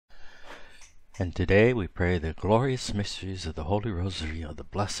And today we pray the glorious mysteries of the Holy Rosary of the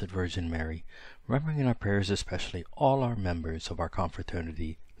Blessed Virgin Mary, remembering in our prayers especially all our members of our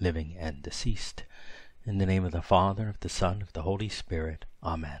confraternity, living and deceased. In the name of the Father, of the Son, of the Holy Spirit.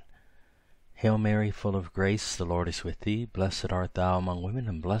 Amen. Hail Mary, full of grace, the Lord is with thee. Blessed art thou among women,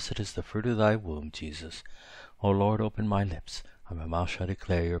 and blessed is the fruit of thy womb, Jesus. O Lord, open my lips, and my mouth shall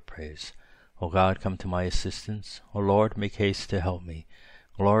declare your praise. O God, come to my assistance. O Lord, make haste to help me.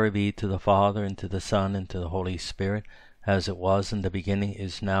 Glory be to the Father, and to the Son, and to the Holy Spirit, as it was in the beginning,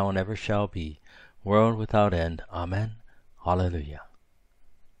 is now, and ever shall be, world without end. Amen. Alleluia.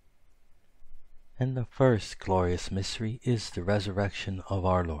 And the first glorious mystery is the resurrection of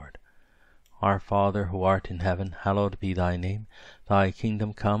our Lord. Our Father, who art in heaven, hallowed be thy name. Thy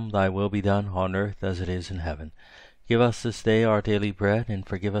kingdom come, thy will be done, on earth as it is in heaven. Give us this day our daily bread, and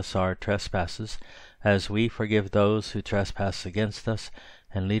forgive us our trespasses, as we forgive those who trespass against us.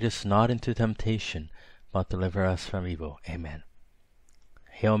 And lead us not into temptation, but deliver us from evil. Amen.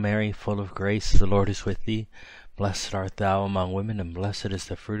 Hail Mary, full of grace, the Lord is with thee. Blessed art thou among women, and blessed is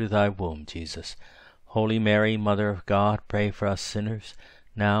the fruit of thy womb, Jesus. Holy Mary, Mother of God, pray for us sinners,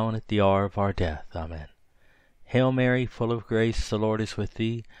 now and at the hour of our death. Amen. Hail Mary, full of grace, the Lord is with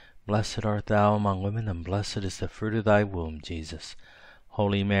thee. Blessed art thou among women, and blessed is the fruit of thy womb, Jesus.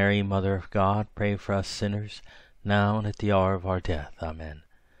 Holy Mary, Mother of God, pray for us sinners, now and at the hour of our death. Amen.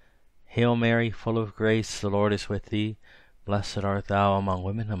 Hail Mary, full of grace, the Lord is with thee. Blessed art thou among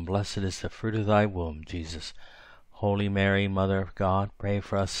women, and blessed is the fruit of thy womb, Jesus. Holy Mary, Mother of God, pray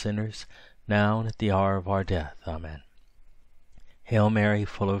for us sinners, now and at the hour of our death. Amen. Hail Mary,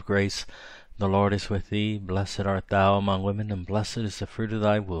 full of grace, the Lord is with thee. Blessed art thou among women, and blessed is the fruit of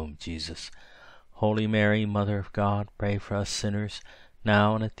thy womb, Jesus. Holy Mary, Mother of God, pray for us sinners,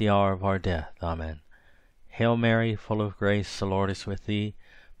 now and at the hour of our death. Amen. Hail Mary, full of grace, the Lord is with thee.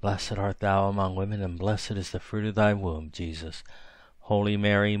 Blessed art thou among women, and blessed is the fruit of thy womb, Jesus. Holy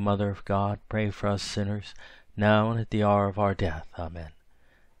Mary, Mother of God, pray for us sinners, now and at the hour of our death. Amen.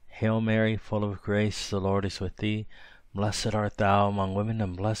 Hail Mary, full of grace, the Lord is with thee. Blessed art thou among women,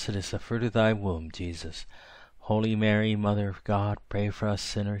 and blessed is the fruit of thy womb, Jesus. Holy Mary, Mother of God, pray for us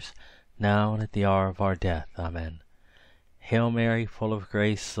sinners, now and at the hour of our death. Amen. Hail Mary, full of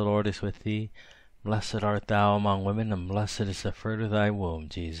grace, the Lord is with thee. Blessed art thou among women, and blessed is the fruit of thy womb,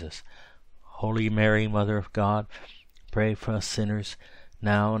 Jesus. Holy Mary, Mother of God, pray for us sinners,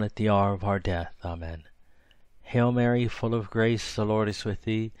 now and at the hour of our death. Amen. Hail Mary, full of grace, the Lord is with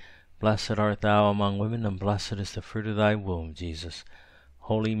thee. Blessed art thou among women, and blessed is the fruit of thy womb, Jesus.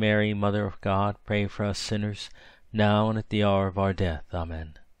 Holy Mary, Mother of God, pray for us sinners, now and at the hour of our death.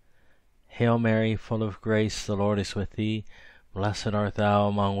 Amen. Hail Mary, full of grace, the Lord is with thee. Blessed art thou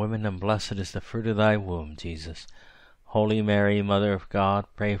among women, and blessed is the fruit of thy womb, Jesus. Holy Mary, Mother of God,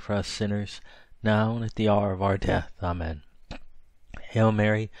 pray for us sinners, now and at the hour of our death. Amen. Hail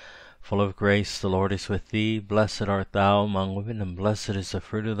Mary, full of grace, the Lord is with thee. Blessed art thou among women, and blessed is the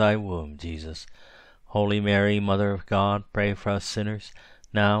fruit of thy womb, Jesus. Holy Mary, Mother of God, pray for us sinners,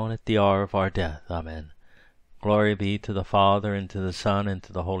 now and at the hour of our death. Amen. Glory be to the Father, and to the Son, and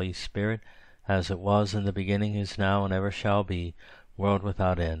to the Holy Spirit, as it was in the beginning, is now, and ever shall be, world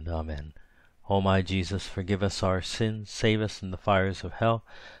without end. Amen. O my Jesus, forgive us our sins, save us from the fires of hell,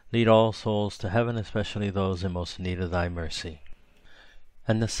 lead all souls to heaven, especially those in most need of thy mercy.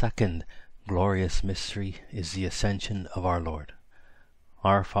 And the second glorious mystery is the ascension of our Lord.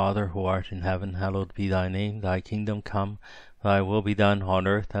 Our Father, who art in heaven, hallowed be thy name. Thy kingdom come, thy will be done on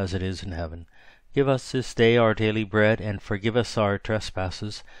earth as it is in heaven. Give us this day our daily bread, and forgive us our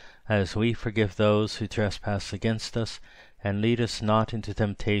trespasses, as we forgive those who trespass against us. And lead us not into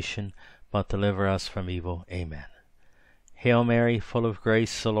temptation, but deliver us from evil. Amen. Hail Mary, full of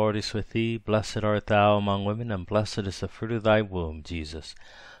grace, the Lord is with thee. Blessed art thou among women, and blessed is the fruit of thy womb, Jesus.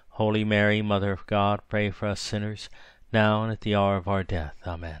 Holy Mary, Mother of God, pray for us sinners, now and at the hour of our death.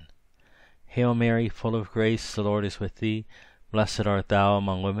 Amen. Hail Mary, full of grace, the Lord is with thee. Blessed art thou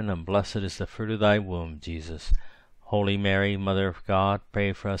among women, and blessed is the fruit of thy womb, Jesus. Holy Mary, Mother of God,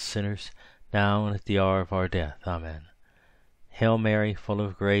 pray for us sinners, now and at the hour of our death. Amen. Hail Mary, full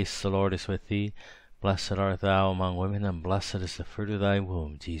of grace, the Lord is with thee. Blessed art thou among women, and blessed is the fruit of thy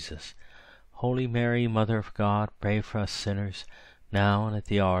womb, Jesus. Holy Mary, Mother of God, pray for us sinners, now and at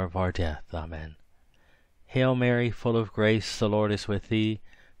the hour of our death. Amen. Hail Mary, full of grace, the Lord is with thee.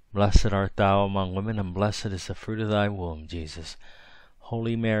 Blessed art thou among women, and blessed is the fruit of thy womb, Jesus.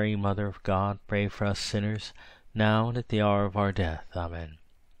 Holy Mary, Mother of God, pray for us sinners, now and at the hour of our death. Amen.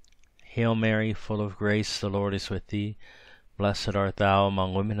 Hail Mary, full of grace, the Lord is with thee. Blessed art thou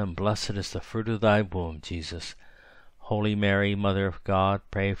among women, and blessed is the fruit of thy womb, Jesus. Holy Mary, Mother of God,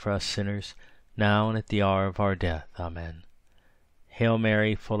 pray for us sinners, now and at the hour of our death. Amen. Hail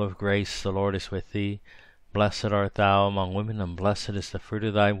Mary, full of grace, the Lord is with thee. Blessed art thou among women, and blessed is the fruit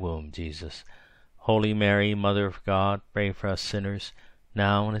of thy womb, Jesus. Holy Mary, Mother of God, pray for us sinners,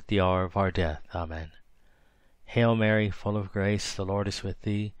 now and at the hour of our death. Amen. Hail Mary, full of grace, the Lord is with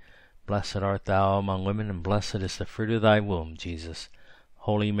thee. Blessed art thou among women, and blessed is the fruit of thy womb, Jesus.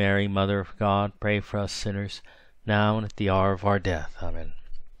 Holy Mary, Mother of God, pray for us sinners, now and at the hour of our death. Amen.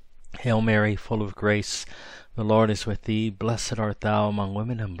 Hail Mary, full of grace, the Lord is with thee. Blessed art thou among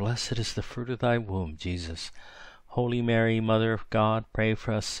women, and blessed is the fruit of thy womb, Jesus. Holy Mary, Mother of God, pray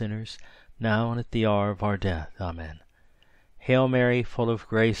for us sinners, now and at the hour of our death. Amen. Hail Mary, full of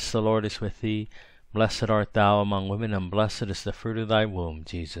grace, the Lord is with thee. Blessed art thou among women, and blessed is the fruit of thy womb,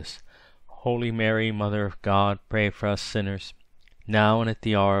 Jesus. Holy Mary, Mother of God, pray for us sinners, now and at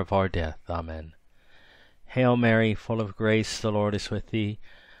the hour of our death. Amen. Hail Mary, full of grace, the Lord is with thee.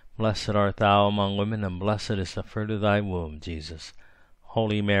 Blessed art thou among women, and blessed is the fruit of thy womb, Jesus.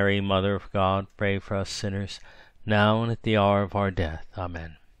 Holy Mary, Mother of God, pray for us sinners, now and at the hour of our death.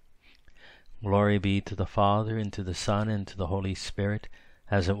 Amen. Glory be to the Father, and to the Son, and to the Holy Spirit,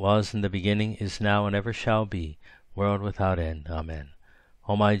 as it was in the beginning, is now, and ever shall be, world without end. Amen.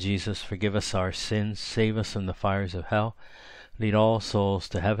 O my Jesus, forgive us our sins, save us from the fires of hell, lead all souls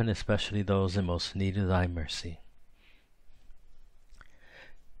to heaven, especially those in most need of thy mercy.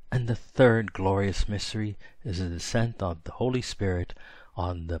 And the third glorious mystery is the descent of the Holy Spirit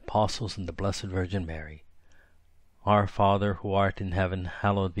on the apostles and the Blessed Virgin Mary. Our Father, who art in heaven,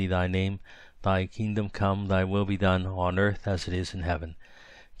 hallowed be thy name. Thy kingdom come, thy will be done, on earth as it is in heaven.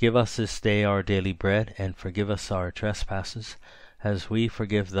 Give us this day our daily bread, and forgive us our trespasses, as we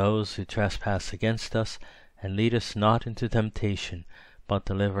forgive those who trespass against us. And lead us not into temptation, but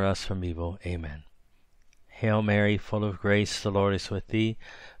deliver us from evil. Amen. Hail Mary, full of grace, the Lord is with thee.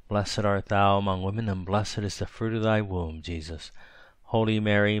 Blessed art thou among women, and blessed is the fruit of thy womb, Jesus. Holy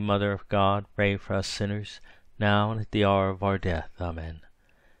Mary, Mother of God, pray for us sinners, now and at the hour of our death. Amen.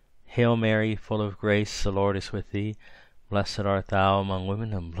 Hail Mary, full of grace, the Lord is with thee. Blessed art thou among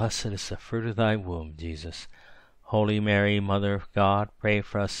women, and blessed is the fruit of thy womb, Jesus. Holy Mary, Mother of God, pray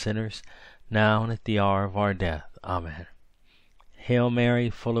for us sinners, now and at the hour of our death. Amen. Hail Mary,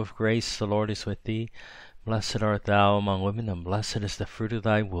 full of grace, the Lord is with thee. Blessed art thou among women, and blessed is the fruit of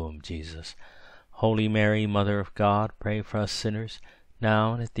thy womb, Jesus. Holy Mary, Mother of God, pray for us sinners,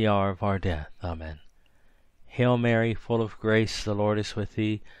 now and at the hour of our death. Amen. Hail Mary, full of grace, the Lord is with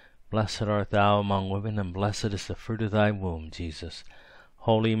thee. Blessed art thou among women, and blessed is the fruit of thy womb, Jesus.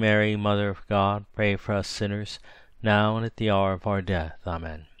 Holy Mary, Mother of God, pray for us sinners, now and at the hour of our death.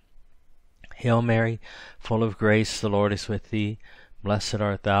 Amen. Hail Mary, full of grace, the Lord is with thee. Blessed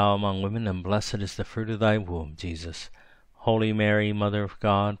art thou among women, and blessed is the fruit of thy womb, Jesus. Holy Mary, Mother of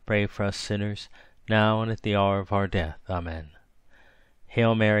God, pray for us sinners, now and at the hour of our death. Amen.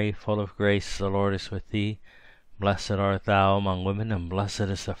 Hail Mary, full of grace, the Lord is with thee. Blessed art thou among women, and blessed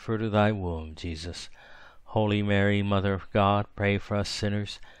is the fruit of thy womb, Jesus. Holy Mary, Mother of God, pray for us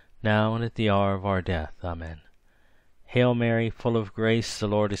sinners, now and at the hour of our death. Amen. Hail Mary, full of grace, the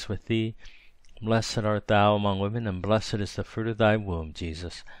Lord is with thee. Blessed art thou among women, and blessed is the fruit of thy womb,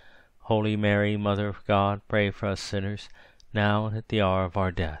 Jesus. Holy Mary, Mother of God, pray for us sinners, now and at the hour of our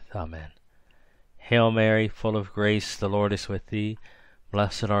death. Amen. Hail Mary, full of grace, the Lord is with thee.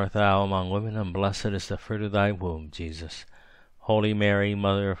 Blessed art thou among women, and blessed is the fruit of thy womb, Jesus. Holy Mary,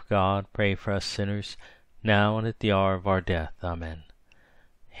 Mother of God, pray for us sinners, now and at the hour of our death. Amen.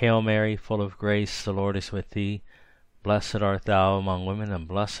 Hail Mary, full of grace, the Lord is with thee. Blessed art thou among women, and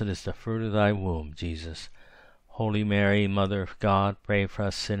blessed is the fruit of thy womb, Jesus. Holy Mary, Mother of God, pray for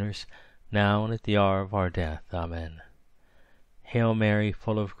us sinners, now and at the hour of our death. Amen. Hail Mary,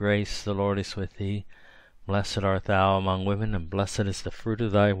 full of grace, the Lord is with thee. Blessed art thou among women, and blessed is the fruit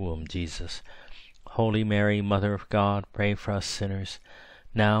of thy womb, Jesus. Holy Mary, Mother of God, pray for us sinners,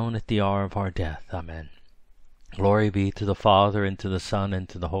 now and at the hour of our death. Amen. Glory be to the Father, and to the Son, and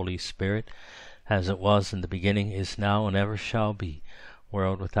to the Holy Spirit, as it was in the beginning, is now, and ever shall be,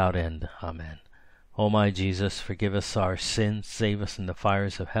 world without end. Amen. O my Jesus, forgive us our sins, save us from the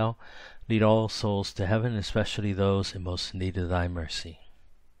fires of hell, lead all souls to heaven, especially those in most need of thy mercy.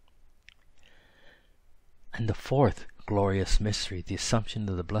 And the fourth glorious mystery, the Assumption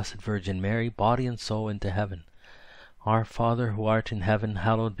of the Blessed Virgin Mary, body and soul, into heaven. Our Father, who art in heaven,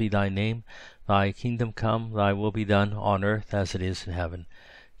 hallowed be thy name. Thy kingdom come, thy will be done, on earth as it is in heaven.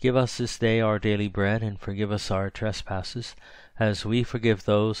 Give us this day our daily bread, and forgive us our trespasses, as we forgive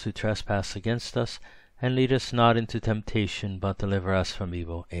those who trespass against us. And lead us not into temptation, but deliver us from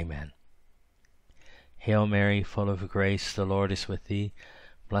evil. Amen. Hail Mary, full of grace, the Lord is with thee.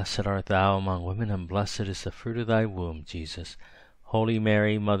 Blessed art thou among women, and blessed is the fruit of thy womb, Jesus. Holy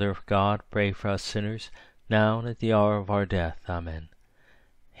Mary, Mother of God, pray for us sinners, now and at the hour of our death. Amen.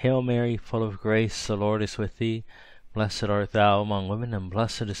 Hail Mary, full of grace, the Lord is with thee. Blessed art thou among women, and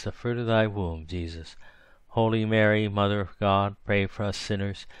blessed is the fruit of thy womb, Jesus. Holy Mary, Mother of God, pray for us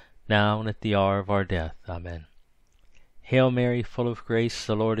sinners, now and at the hour of our death. Amen. Hail Mary, full of grace,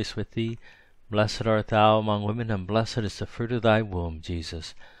 the Lord is with thee. Blessed art thou among women, and blessed is the fruit of thy womb,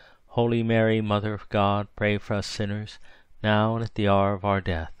 Jesus. Holy Mary, Mother of God, pray for us sinners, now and at the hour of our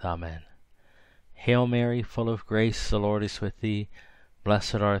death. Amen. Hail Mary, full of grace, the Lord is with thee.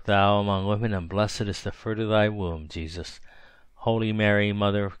 Blessed art thou among women, and blessed is the fruit of thy womb, Jesus. Holy Mary,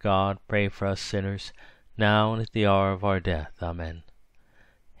 Mother of God, pray for us sinners, now and at the hour of our death. Amen.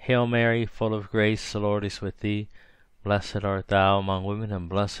 Hail Mary, full of grace, the Lord is with thee. Blessed art thou among women, and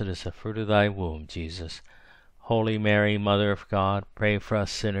blessed is the fruit of thy womb, Jesus. Holy Mary, Mother of God, pray for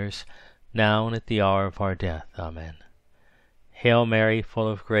us sinners, now and at the hour of our death. Amen. Hail Mary, full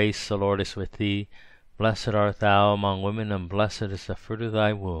of grace, the Lord is with thee. Blessed art thou among women, and blessed is the fruit of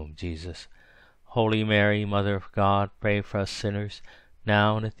thy womb, Jesus. Holy Mary, Mother of God, pray for us sinners,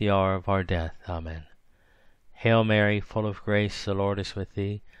 now and at the hour of our death. Amen. Hail Mary, full of grace, the Lord is with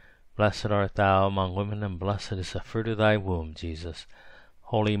thee. Blessed art thou among women, and blessed is the fruit of thy womb, Jesus.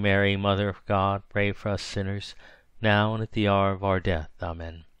 Holy Mary, Mother of God, pray for us sinners, now and at the hour of our death.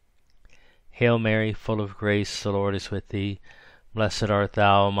 Amen. Hail Mary, full of grace, the Lord is with thee. Blessed art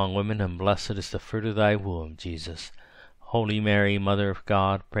thou among women, and blessed is the fruit of thy womb, Jesus. Holy Mary, Mother of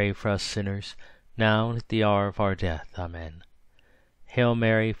God, pray for us sinners, now and at the hour of our death. Amen. Hail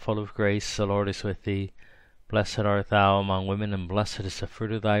Mary, full of grace, the Lord is with thee. Blessed art thou among women, and blessed is the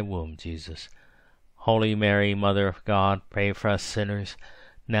fruit of thy womb, Jesus. Holy Mary, Mother of God, pray for us sinners,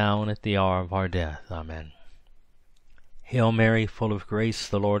 now and at the hour of our death. Amen. Hail Mary, full of grace,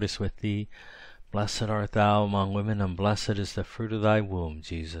 the Lord is with thee. Blessed art thou among women, and blessed is the fruit of thy womb,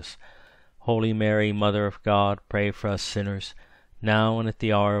 Jesus. Holy Mary, Mother of God, pray for us sinners, now and at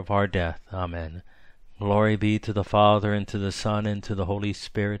the hour of our death. Amen. Glory be to the Father, and to the Son, and to the Holy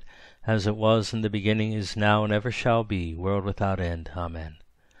Spirit, as it was in the beginning, is now, and ever shall be, world without end. Amen.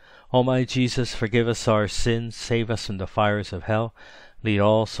 O my Jesus, forgive us our sins, save us from the fires of hell, lead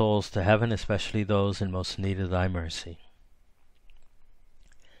all souls to heaven, especially those in most need of thy mercy.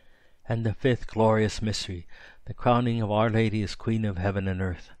 And the fifth glorious mystery, the crowning of Our Lady as Queen of heaven and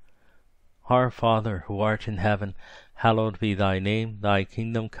earth. Our Father, who art in heaven, hallowed be thy name. Thy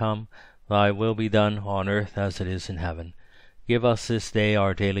kingdom come, thy will be done on earth as it is in heaven. Give us this day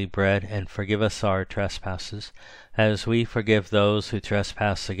our daily bread, and forgive us our trespasses, as we forgive those who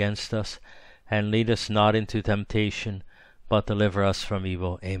trespass against us. And lead us not into temptation, but deliver us from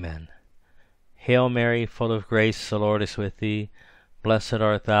evil. Amen. Hail Mary, full of grace, the Lord is with thee. Blessed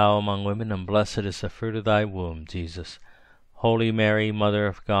art thou among women, and blessed is the fruit of thy womb, Jesus. Holy Mary, Mother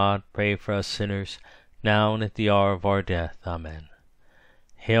of God, pray for us sinners, now and at the hour of our death. Amen.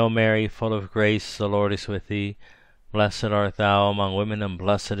 Hail Mary, full of grace, the Lord is with thee. Blessed art thou among women, and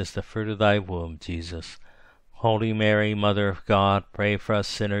blessed is the fruit of thy womb, Jesus. Holy Mary, Mother of God, pray for us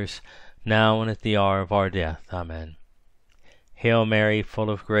sinners, now and at the hour of our death. Amen. Hail Mary, full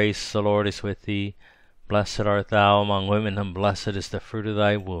of grace, the Lord is with thee. Blessed art thou among women, and blessed is the fruit of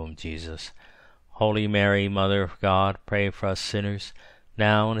thy womb, Jesus. Holy Mary, Mother of God, pray for us sinners,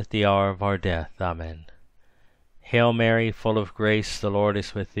 now and at the hour of our death. Amen. Hail Mary, full of grace, the Lord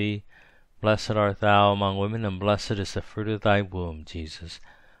is with thee. Blessed art thou among women, and blessed is the fruit of thy womb, Jesus.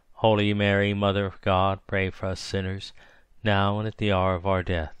 Holy Mary, Mother of God, pray for us sinners, now and at the hour of our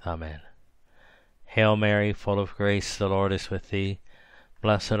death. Amen. Hail Mary, full of grace, the Lord is with thee.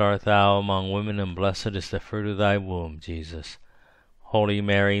 Blessed art thou among women, and blessed is the fruit of thy womb, Jesus. Holy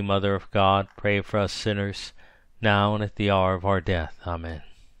Mary, Mother of God, pray for us sinners, now and at the hour of our death. Amen.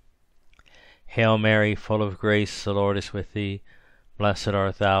 Hail Mary, full of grace, the Lord is with thee. Blessed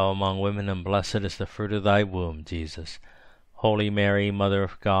art thou among women, and blessed is the fruit of thy womb, Jesus. Holy Mary, Mother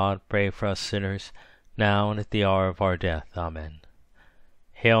of God, pray for us sinners, now and at the hour of our death. Amen.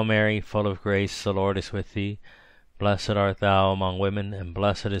 Hail Mary, full of grace, the Lord is with thee. Blessed art thou among women, and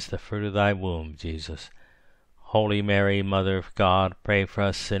blessed is the fruit of thy womb, Jesus. Holy Mary, Mother of God, pray for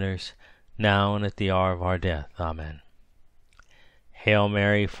us sinners, now and at the hour of our death. Amen. Hail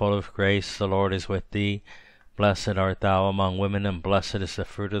Mary, full of grace, the Lord is with thee. Blessed art thou among women, and blessed is the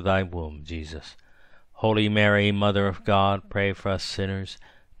fruit of thy womb, Jesus. Holy Mary, Mother of God, pray for us sinners,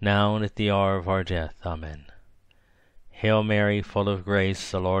 now and at the hour of our death. Amen. Hail Mary, full of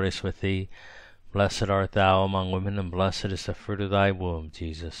grace, the Lord is with thee. Blessed art thou among women, and blessed is the fruit of thy womb,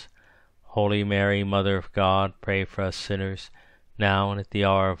 Jesus. Holy Mary, Mother of God, pray for us sinners, now and at the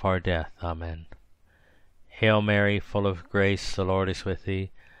hour of our death. Amen. Hail Mary, full of grace, the Lord is with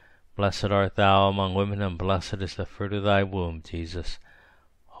thee. Blessed art thou among women, and blessed is the fruit of thy womb, Jesus.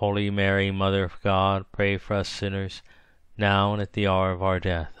 Holy Mary, Mother of God, pray for us sinners, now and at the hour of our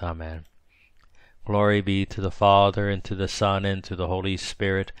death. Amen. Glory be to the Father, and to the Son, and to the Holy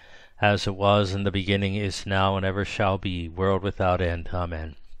Spirit, as it was in the beginning, is now, and ever shall be, world without end.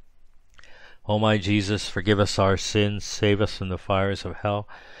 Amen. O my Jesus, forgive us our sins, save us from the fires of hell,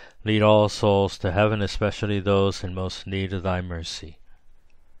 lead all souls to heaven, especially those in most need of thy mercy.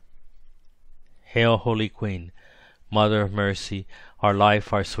 Hail, Holy Queen, Mother of mercy, our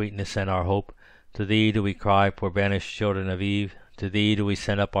life, our sweetness, and our hope. To thee do we cry, poor banished children of Eve. To thee do we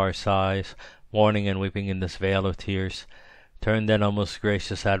send up our sighs, mourning and weeping in this vale of tears. Turn then, O most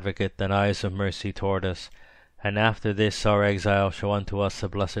gracious Advocate, thine eyes of mercy toward us, and after this our exile show unto us the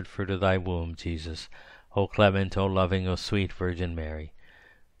blessed fruit of thy womb, Jesus. O clement, O loving, O sweet Virgin Mary.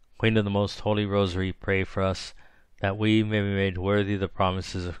 Queen of the most holy Rosary, pray for us, that we may be made worthy of the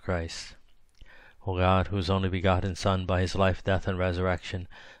promises of Christ. O God, whose only begotten Son, by his life, death, and resurrection,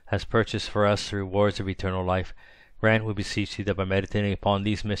 has purchased for us the rewards of eternal life, grant, we beseech thee, that by meditating upon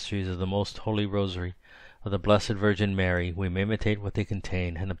these mysteries of the most holy Rosary of the Blessed Virgin Mary, we may imitate what they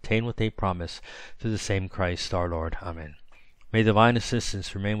contain, and obtain what they promise, through the same Christ our Lord. Amen. May divine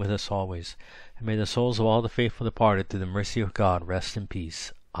assistance remain with us always, and may the souls of all the faithful departed, through the mercy of God, rest in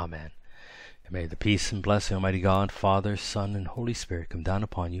peace. Amen. And may the peace and blessing of Almighty God, Father, Son, and Holy Spirit come down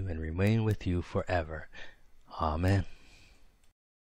upon you and remain with you forever. Amen.